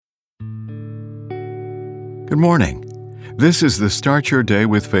Good morning. This is the Start Your Day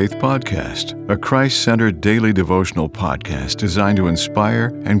with Faith podcast, a Christ-centered daily devotional podcast designed to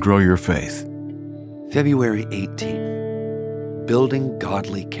inspire and grow your faith. February 18th, Building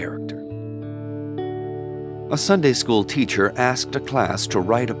Godly Character. A Sunday school teacher asked a class to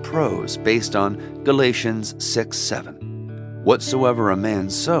write a prose based on Galatians 6:7. Whatsoever a man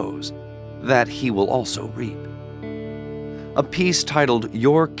sows, that he will also reap. A piece titled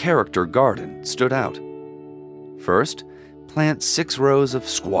Your Character Garden stood out. First, plant 6 rows of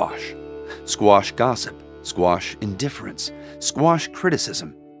squash. Squash gossip, squash indifference, squash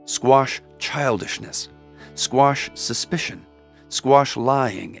criticism, squash childishness, squash suspicion, squash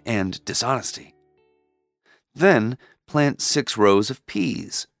lying and dishonesty. Then plant 6 rows of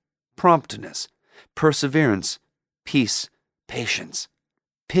peas. Promptness, perseverance, peace, patience,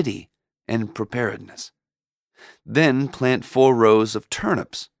 pity, and preparedness. Then plant 4 rows of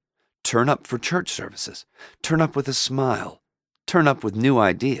turnips. Turn up for church services. Turn up with a smile. Turn up with new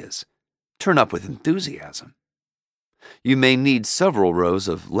ideas. Turn up with enthusiasm. You may need several rows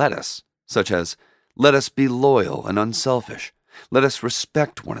of lettuce, such as, let us be loyal and unselfish. Let us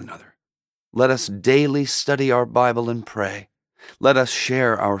respect one another. Let us daily study our Bible and pray. Let us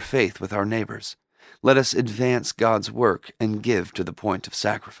share our faith with our neighbors. Let us advance God's work and give to the point of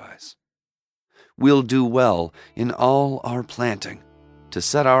sacrifice. We'll do well in all our planting to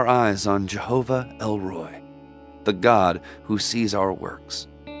set our eyes on Jehovah El Roi, the God who sees our works,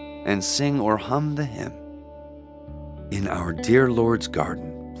 and sing or hum the hymn, in our dear Lord's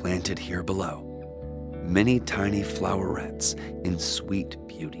garden planted here below, many tiny flowerets in sweet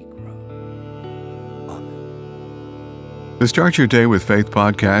beauty grow. Amen. The Start Your Day with Faith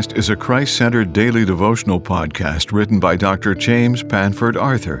podcast is a Christ-centered daily devotional podcast written by Dr. James Panford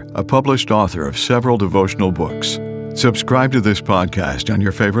Arthur, a published author of several devotional books. Subscribe to this podcast on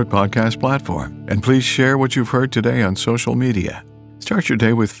your favorite podcast platform, and please share what you've heard today on social media. Start your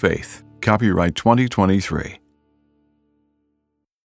day with faith. Copyright 2023.